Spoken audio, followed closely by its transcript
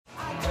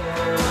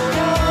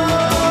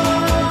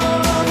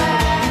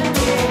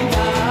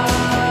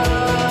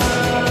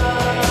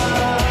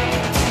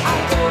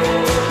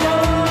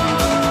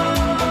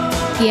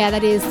Yeah,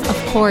 that is, of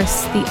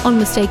course, the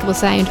unmistakable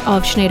sound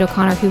of Sinead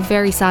O'Connor, who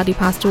very sadly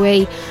passed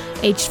away,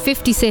 aged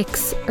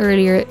 56,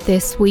 earlier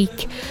this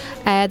week.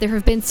 There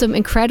have been some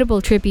incredible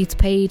tributes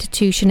paid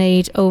to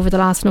Sinead over the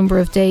last number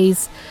of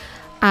days,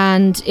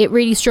 and it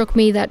really struck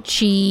me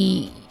that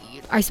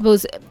I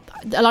suppose,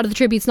 a lot of the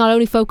tributes not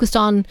only focused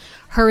on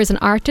her as an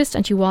artist,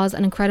 and she was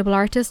an incredible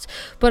artist,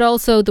 but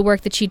also the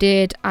work that she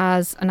did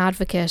as an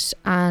advocate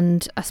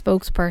and a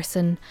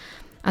spokesperson,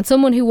 and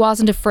someone who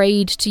wasn't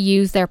afraid to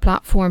use their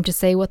platform to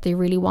say what they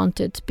really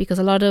wanted, because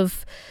a lot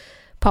of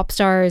pop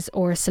stars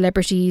or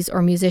celebrities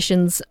or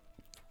musicians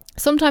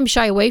sometimes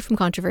shy away from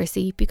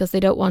controversy because they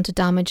don't want to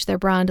damage their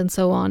brand and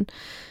so on.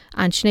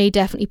 And Sinead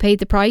definitely paid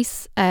the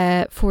price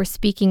for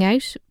speaking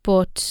out.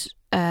 But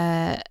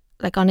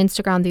like on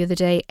Instagram the other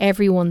day,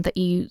 everyone that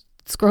you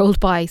scrolled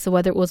by, so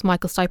whether it was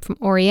Michael Stipe from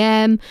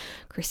R.E.M.,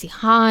 Chrissy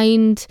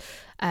Hynde,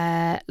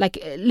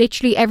 like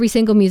literally every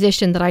single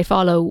musician that I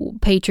follow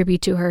paid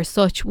tribute to her.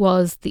 Such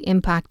was the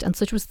impact and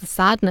such was the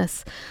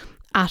sadness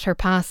at her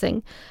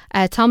passing.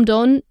 Tom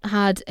Dunn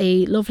had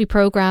a lovely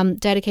programme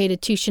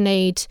dedicated to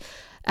Sinead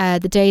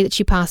the day that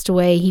she passed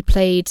away. He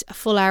played a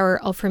full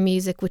hour of her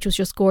music, which was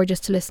just gorgeous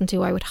to listen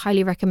to. I would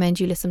highly recommend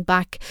you listen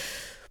back.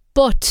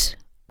 But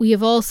we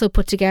have also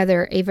put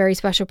together a very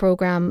special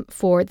programme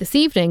for this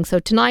evening. So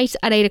tonight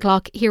at 8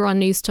 o'clock here on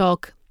News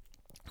Talk,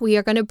 we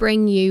are going to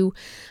bring you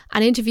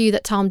an interview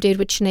that Tom did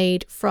with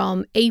Sinead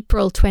from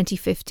April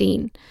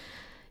 2015.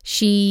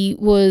 She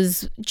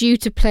was due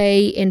to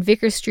play in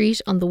Vicar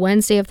Street on the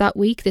Wednesday of that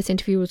week. This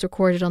interview was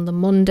recorded on the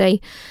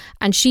Monday.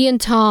 And she and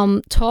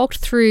Tom talked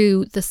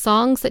through the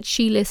songs that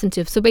she listened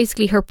to. So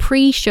basically her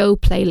pre-show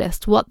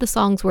playlist, what the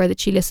songs were that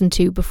she listened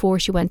to before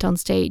she went on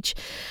stage.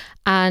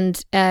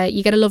 And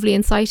you get a lovely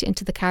insight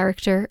into the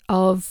character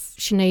of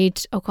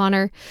Sinead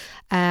O'Connor.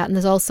 And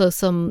there's also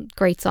some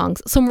great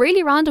songs. Some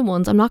really random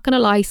ones, I'm not going to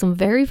lie, some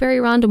very,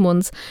 very random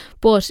ones.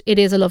 But it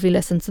is a lovely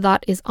listen. So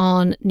that is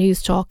on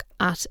News Talk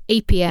at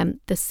 8 p.m.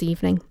 this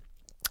evening.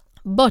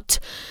 But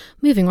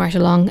moving right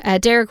along,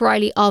 Derek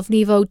Reilly of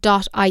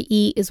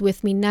Nevo.ie is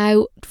with me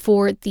now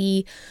for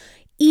the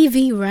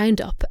EV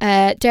roundup.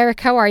 Derek,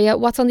 how are you?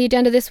 What's on the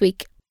agenda this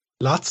week?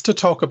 Lots to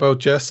talk about,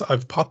 Jess.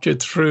 I've popped you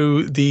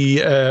through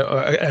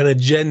an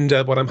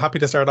agenda, but I'm happy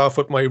to start off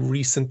with my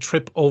recent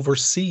trip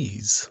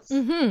overseas.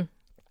 Mm-hmm.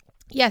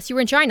 Yes, you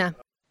were in China.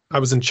 I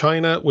was in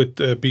China with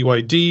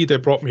BYD. They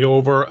brought me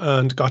over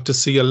and got to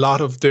see a lot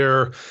of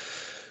their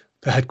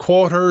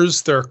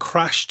headquarters, their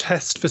crash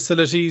test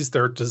facilities,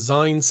 their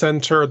design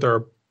centre,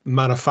 their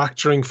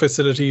manufacturing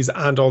facilities,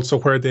 and also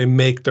where they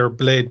make their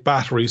blade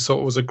batteries. So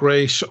it was a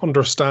great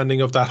understanding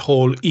of that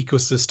whole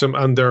ecosystem,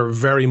 and they're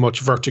very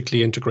much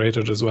vertically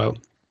integrated as well.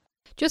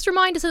 Just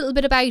remind us a little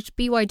bit about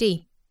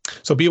BYD.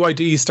 So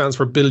BYD stands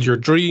for Build Your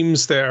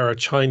Dreams. They're a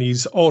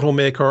Chinese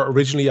automaker,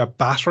 originally a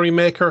battery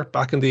maker.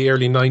 Back in the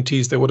early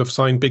 90s, they would have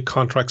signed big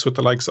contracts with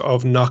the likes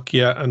of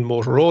Nokia and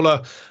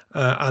Motorola.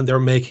 And they're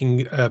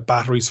making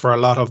batteries for a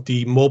lot of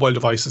the mobile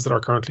devices that are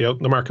currently out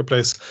in the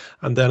marketplace.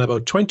 And then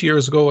about 20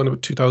 years ago, in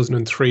about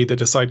 2003, they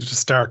decided to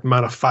start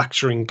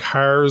manufacturing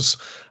cars.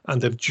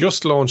 And they've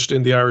just launched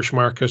in the Irish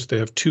market. They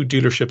have 2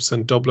 dealerships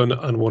in Dublin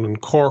and 1 in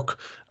Cork.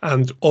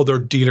 And other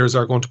dealers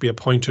are going to be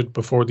appointed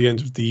before the end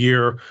of the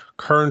year.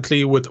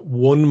 Currently with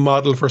 1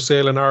 model for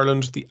sale in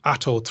Ireland, the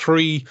Atto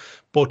 3,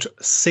 but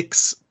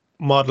 6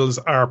 models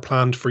are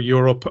planned for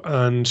Europe,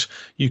 and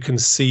you can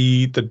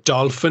see the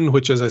Dolphin,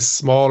 which is a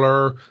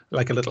smaller,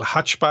 like a little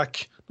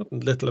hatchback. Nothing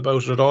little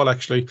about it at all,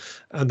 actually.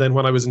 And then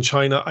when I was in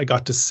China, I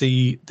got to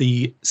see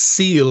the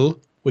Seal,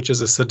 which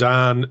is a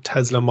sedan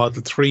Tesla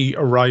Model 3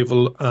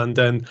 arrival, and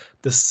then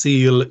the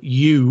Seal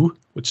U,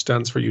 which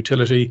stands for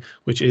utility,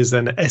 which is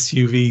an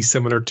SUV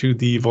similar to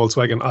the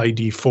Volkswagen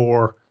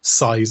ID4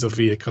 size of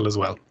vehicle as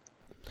well.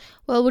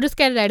 Well, we'll just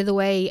get it out of the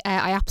way.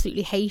 I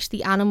absolutely hate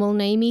the animal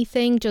namey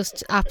thing.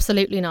 Just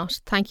absolutely not.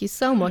 Thank you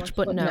so much,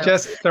 but no.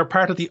 Jess, they're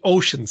part of the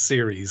Ocean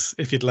series,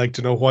 if you'd like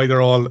to know why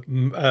they're all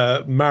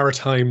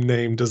maritime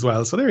named as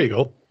well. So there you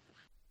go.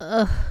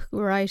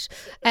 Right.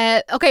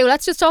 Okay, well,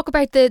 let's just talk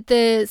about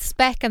the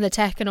spec and the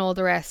tech and all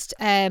the rest.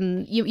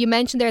 You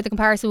mentioned there the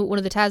comparison with one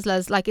of the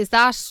Teslas. Like, is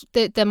that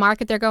the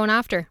market they're going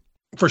after?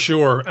 For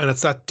sure, and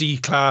it's that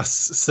D-class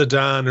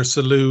sedan or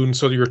saloon,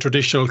 so your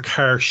traditional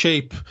car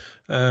shape,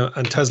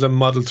 and Tesla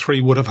Model 3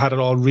 would have had it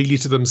all really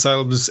to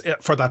themselves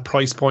for that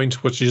price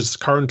point, which is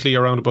currently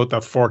around about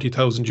that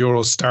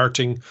 €40,000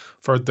 starting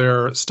for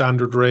their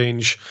standard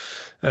range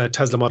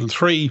Tesla Model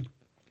 3.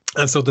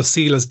 And so the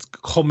Seal is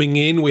coming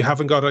in. We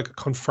haven't got a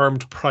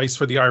confirmed price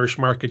for the Irish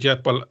market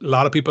yet, but a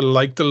lot of people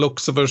like the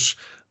looks of it.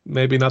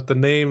 Maybe not the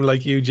name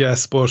like you,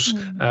 Jess, but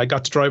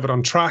got to drive it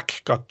on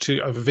track, got to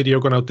have a video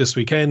going out this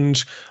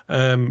weekend.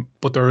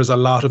 But there is a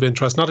lot of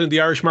interest, not in the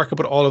Irish market,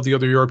 but all of the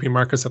other European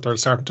markets that they're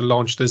starting to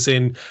launch this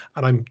in.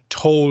 And I'm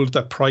told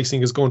that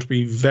pricing is going to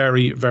be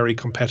very, very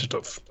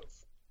competitive.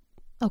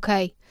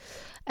 Okay.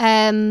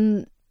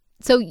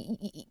 So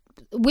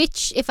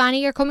which, if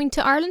any, are coming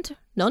to Ireland?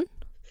 None?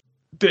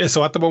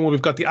 So at the moment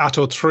we've got the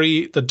Atto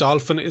 3. The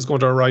Dolphin is going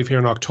to arrive here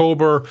in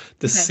October.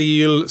 The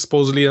Seal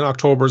supposedly in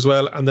October as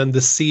well, and then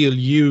the Seal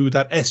U,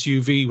 that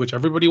SUV, which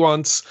everybody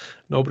wants.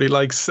 Nobody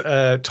likes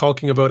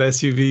talking about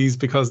SUVs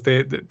because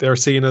they're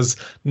seen as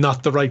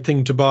not the right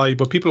thing to buy,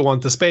 but people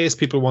want the space,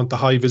 people want the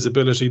high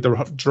visibility,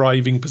 the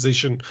driving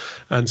position.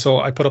 And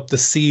so I put up the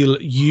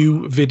Seal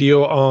U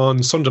video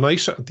on Sunday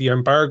night at the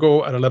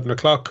embargo at 11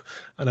 o'clock,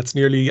 and it's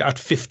nearly at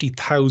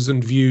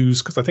 50,000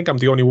 views, because I think I'm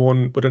the only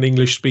one with an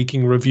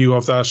English-speaking review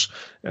of that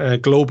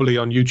globally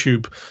on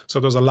YouTube. So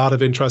there's a lot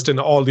of interest in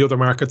all the other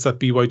markets that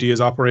BYD is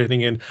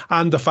operating in,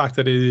 and the fact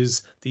that it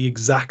is the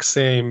exact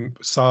same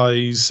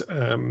size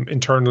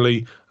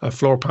internally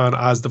floor plan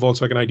as the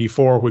Volkswagen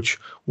ID4, which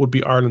would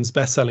be Ireland's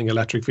best-selling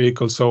electric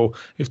vehicle. So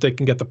if they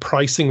can get the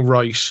pricing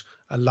right,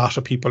 a lot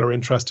of people are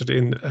interested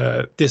in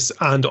this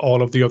and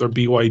all of the other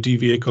BYD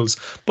vehicles.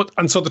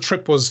 And so the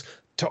trip was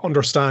to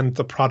understand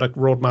the product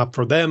roadmap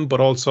for them,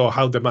 but also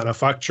how they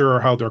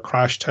manufacture, how they're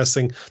crash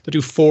testing. They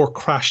do 4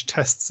 crash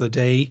tests a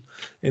day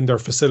in their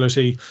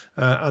facility,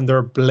 and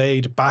their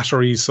Blade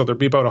batteries. So there'll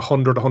be about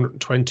 100,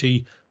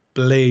 120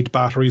 Blade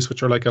batteries,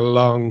 which are like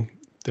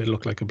they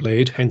look like a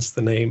blade, hence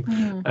the name.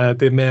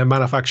 They may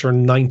manufacture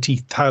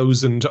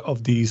 90,000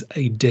 of these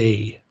a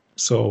day.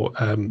 So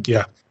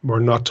we're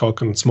not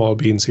talking small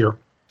beans here.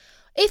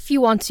 If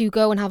you want to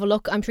go and have a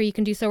look, I'm sure you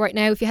can do so right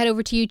now. If you head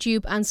over to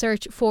YouTube and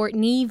search for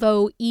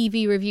Nevo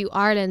EV Review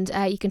Ireland,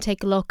 you can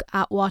take a look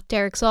at what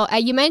Derek saw.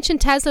 You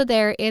mentioned Tesla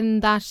there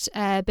in that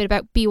bit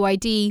about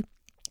BYD.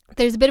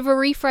 There's a bit of a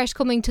refresh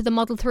coming to the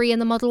Model 3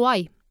 and the Model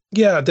Y.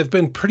 Yeah, they've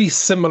been pretty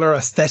similar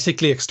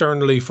aesthetically,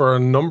 externally for a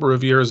number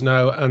of years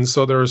now. And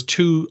so there's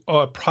 2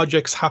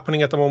 projects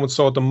happening at the moment.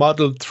 So the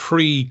Model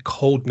 3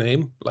 code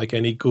name, like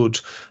any good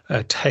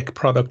tech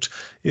product,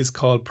 is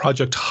called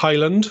Project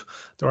Highland.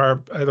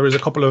 There is a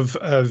couple of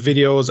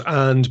videos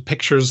and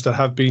pictures that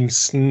have been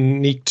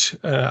sneaked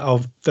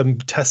of them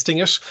testing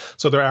it.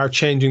 So they are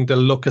changing the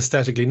look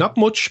aesthetically. Not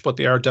much, but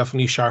they are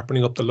definitely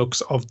sharpening up the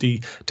looks of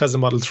the Tesla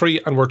Model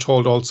 3. And we're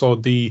told also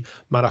the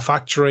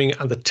manufacturing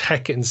and the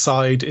tech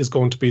inside is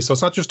going to be. So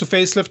it's not just a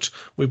facelift.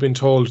 We've been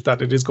told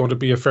that it is going to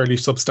be a fairly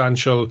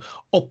substantial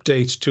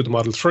update to the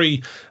Model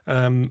 3.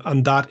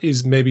 And that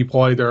is maybe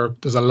why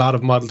there's a lot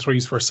of Model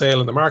 3s for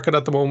sale in the market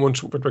at the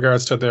moment, with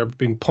regards to they've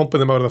been pumping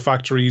them out of the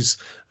factories.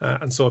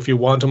 And so if you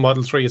want a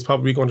Model 3, it's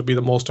probably going to be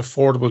the most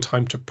affordable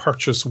time to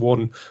purchase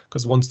one,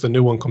 because once the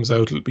new one comes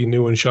out, it'll be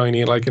new and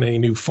shiny, like in any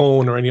new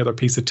phone or any other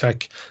piece of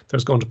tech.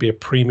 There's going to be a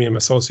premium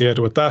associated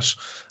with that.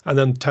 And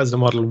then Tesla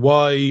Model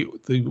Y,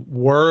 the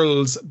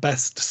world's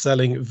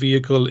best-selling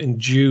vehicle in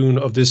June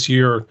of this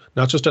year,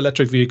 not just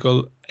electric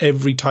vehicle,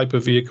 every type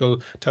of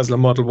vehicle. Tesla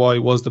Model Y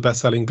was the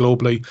best-selling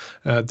globally.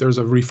 There's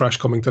a refresh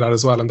coming to that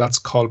as well, and that's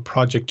called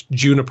Project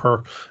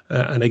Juniper.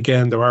 And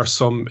again, there are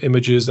some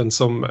images and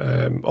some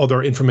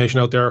other information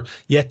out there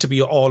yet to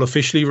be all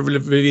officially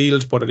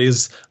revealed, but it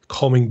is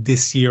coming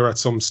this year at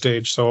some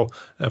stage. So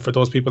for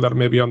those people that are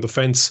maybe on the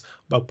fence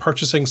about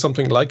purchasing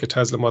something like a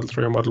Tesla Model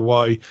 3 or Model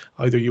Y,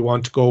 either you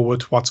want to go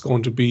with what's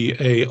going to be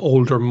a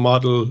older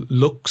model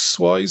looks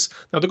wise.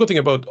 Now, the good thing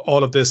about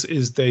all of this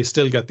is they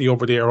still get the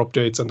over-the-air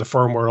updates and the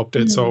firmware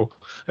updates. So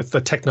it's the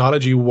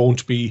technology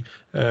won't be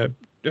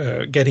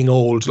getting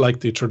old like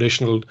the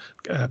traditional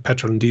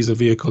petrol and diesel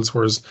vehicles,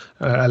 whereas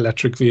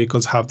electric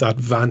vehicles have that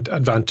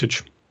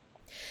advantage.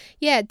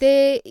 Yeah,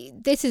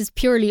 this is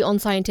purely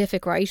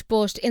unscientific, right?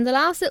 But in the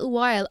last little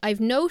while, I've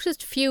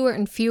noticed fewer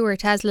and fewer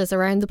Teslas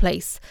around the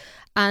place,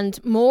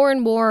 and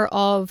more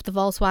of the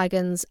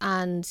Volkswagens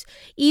and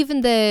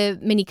even the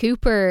Mini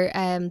Cooper,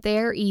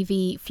 their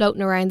EV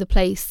floating around the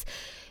place.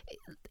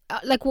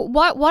 Like,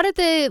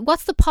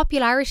 what's the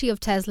popularity of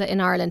Tesla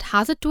in Ireland?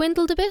 Has it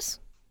dwindled a bit?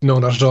 No,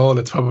 not at all.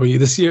 It's probably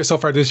this year it's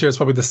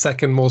probably the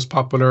second most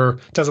popular,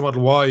 Tesla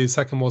Model Y,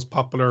 second most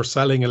popular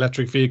selling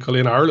electric vehicle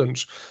in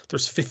Ireland.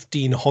 There's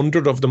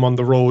 1,500 of them on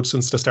the road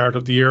since the start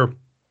of the year,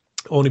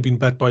 only been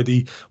bet by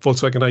the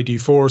Volkswagen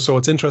ID4. So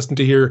it's interesting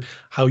to hear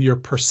how your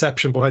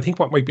perception, but I think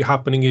what might be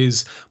happening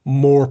is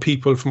more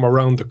people from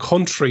around the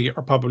country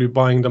are probably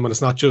buying them, and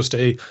it's not just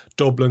a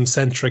Dublin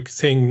centric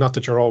thing. Not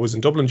that you're always in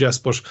Dublin, Jess,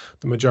 but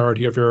the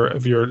majority of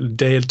your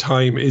day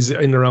time is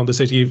in and around the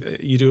city.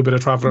 You do a bit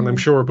of traveling, I'm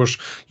sure, but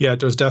yeah,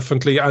 there's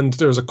definitely, and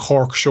there's a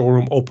Cork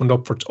showroom opening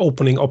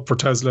up for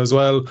Tesla as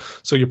well.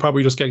 So you're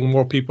probably just getting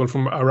more people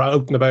from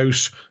out and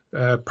about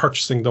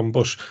purchasing them,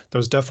 but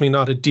there's definitely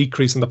not a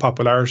decrease in the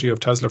popularity of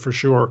Tesla for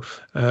sure.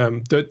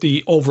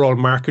 The overall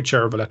market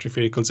share of electric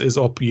vehicles is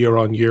up year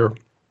on year.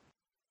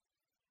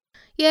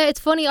 Yeah,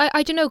 it's funny.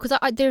 I don't know, because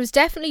there was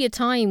definitely a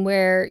time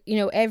where, you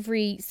know,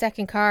 every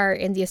second car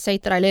in the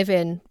estate that I live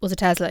in was a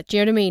Tesla. Do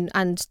you know what I mean?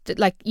 And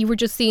like, you were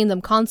just seeing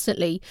them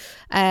constantly.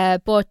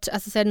 But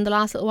as I said, in the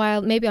last little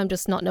while, maybe I'm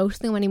just not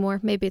noticing them anymore.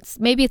 Maybe it's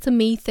a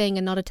me thing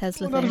and not a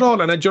Tesla thing. Not at all.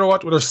 And do you know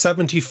what? There's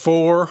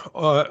 74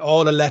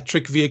 all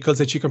electric vehicles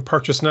that you can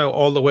purchase now,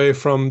 all the way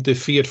from the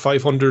Fiat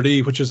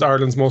 500e, which is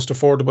Ireland's most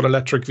affordable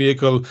electric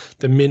vehicle,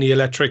 the Mini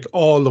Electric,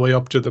 all the way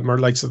up to the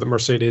likes of the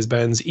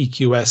Mercedes-Benz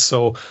EQS.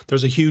 So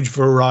there's a huge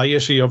variety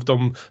variety of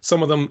them.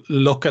 Some of them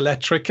look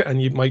electric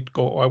and you might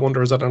go, oh, I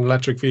wonder, is that an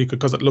electric vehicle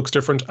because it looks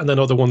different? And then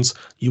other ones,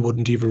 you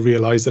wouldn't even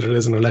realize that it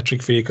is an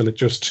electric vehicle. It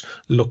just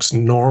looks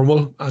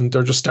normal, and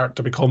they're just starting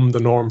to become the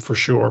norm for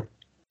sure.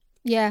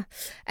 Yeah.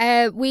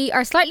 We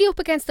are slightly up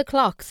against the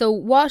clock. So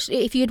what,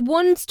 if you had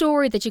one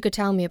story that you could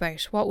tell me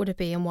about, what would it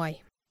be and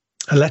why?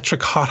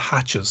 Electric hot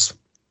hatches.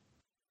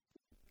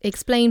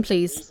 Explain,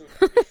 please.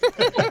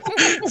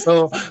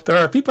 So there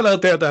are people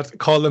out there that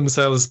call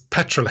themselves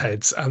petrol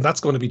heads, and that's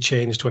going to be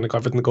changed when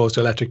everything goes to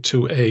electric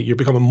to you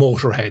become a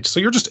motor head. So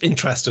you're just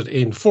interested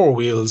in four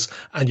wheels,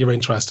 and you're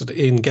interested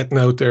in getting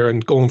out there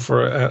and going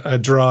for a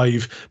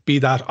drive, be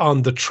that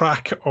on the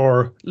track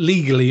or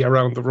legally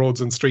around the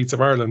roads and streets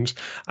of Ireland.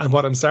 And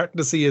what I'm starting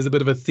to see is a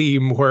bit of a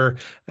theme where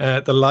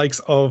the likes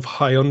of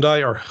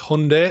Hyundai, or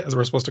Hyundai as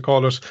we're supposed to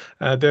call it,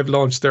 they've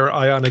launched their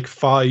Ioniq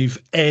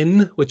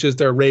 5N, which is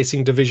their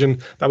racing division.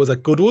 That was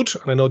at Goodwood,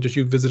 and I know that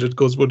you visited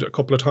Goodwood a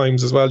couple of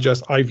times as well,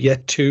 Jess. I've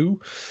yet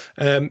to.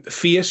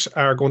 Fiat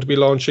are going to be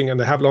launching, and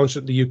they have launched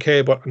it in the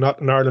UK, but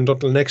not in Ireland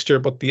until next year,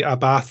 but the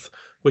Abarth,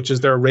 which is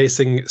their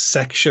racing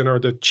section or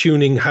the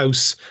tuning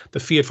house,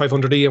 the Fiat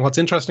 500e. And what's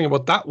interesting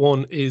about that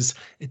one is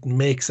it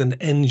makes an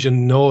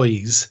engine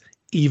noise,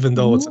 even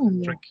though it's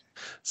electric.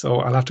 So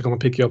I'll have to come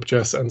and pick you up,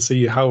 Jess, and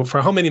see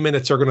for how many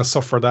minutes you're going to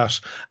suffer that.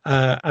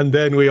 And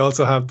then we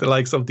also have the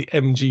likes of the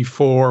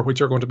MG4,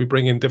 which are going to be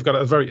bringing. They've got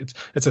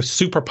it's a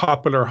super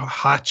popular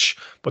hatch,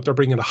 but they're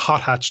bringing a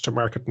hot hatch to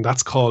market, and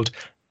that's called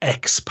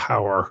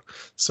X-Power.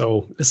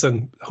 So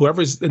listen,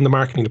 whoever's in the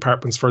marketing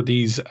departments for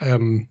these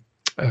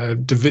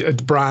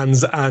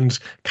brands and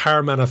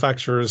car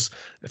manufacturers,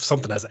 if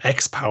something has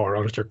X-Power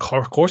on it, of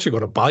course you're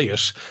going to buy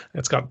it.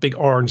 It's got big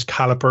orange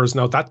calipers.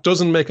 Now that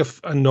doesn't make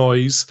a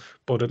noise,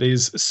 but it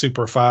is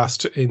super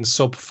fast in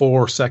sub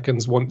 4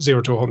 seconds,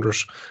 0 to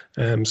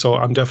 100. So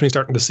I'm definitely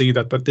starting to see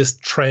that this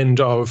trend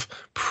of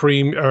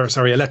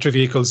electric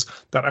vehicles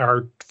that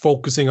are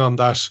focusing on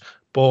that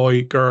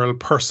boy, girl,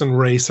 person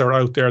racer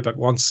out there that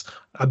wants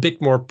a bit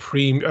more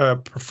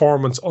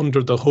performance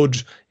under the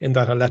hood in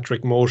that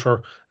electric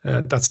motor.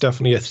 That's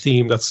definitely a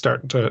theme that's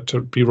starting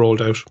to be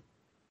rolled out.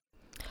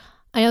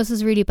 I know this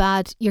is really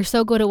bad. You're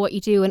so good at what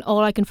you do, and all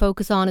I can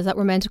focus on is that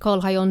we're meant to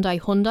call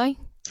Hyundai.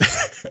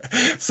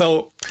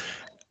 So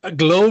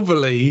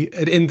globally,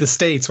 in the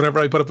States, whenever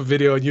I put up a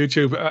video on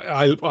YouTube,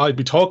 I'll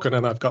be talking,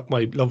 and I've got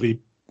my lovely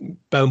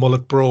bell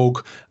mullet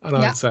brogue, and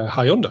I'll say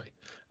Hyundai.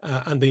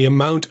 And the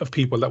amount of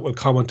people that will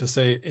comment to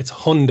say it's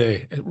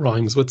Hyundai, it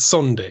rhymes with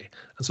Sunday.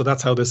 And so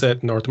that's how they say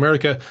it in North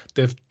America.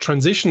 They've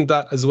transitioned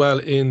that as well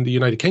in the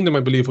United Kingdom,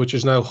 I believe, which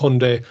is now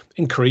Hyundai.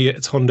 In Korea,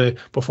 it's Hyundai.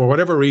 But for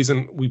whatever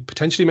reason, we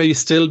potentially may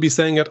still be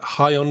saying it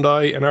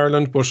Hyundai in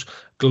Ireland, but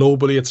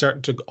globally it's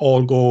starting to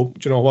all go,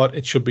 do you know what?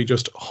 It should be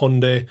just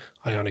Hyundai,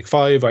 Ioniq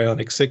 5,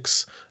 Ioniq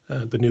 6.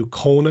 The new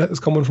Kona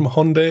is coming from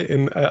Hyundai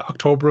in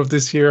October of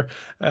this year.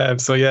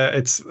 So yeah,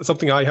 it's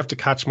something I have to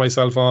catch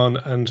myself on,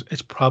 and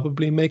it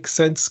probably makes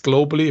sense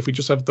globally if we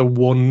just have the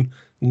one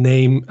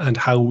name and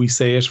how we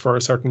say it for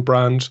a certain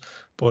brand.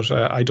 But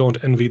I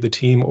don't envy the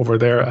team over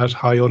there at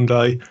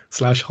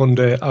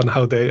Hyundai/Hyundai on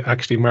how they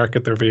actually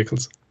market their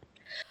vehicles.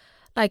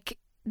 Like,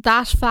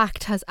 that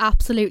fact has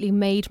absolutely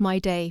made my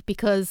day,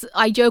 because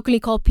I jokingly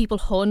call people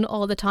Hun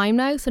all the time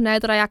now. So now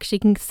that I actually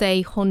can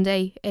say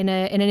Hyundai in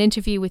an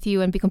interview with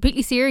you and be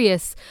completely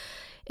serious,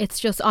 it's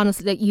just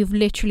honestly that you've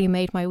literally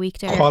made my week,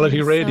 Derek.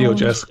 Quality radio,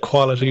 Jess.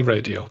 Quality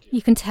radio.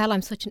 You can tell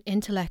I'm such an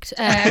intellect.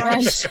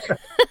 Right.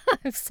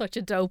 I'm such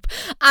a dope.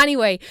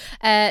 Anyway,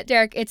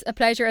 Derek, it's a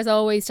pleasure as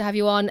always to have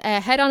you on.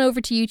 Head on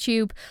over to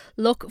YouTube,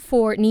 look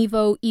for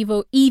Nevo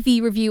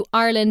EV Review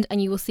Ireland,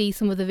 and you will see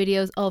some of the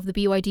videos of the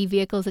BYD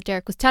vehicles that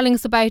Derek was telling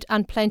us about,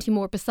 and plenty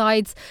more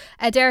besides.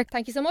 Derek,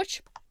 thank you so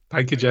much.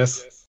 Thank you, Jess.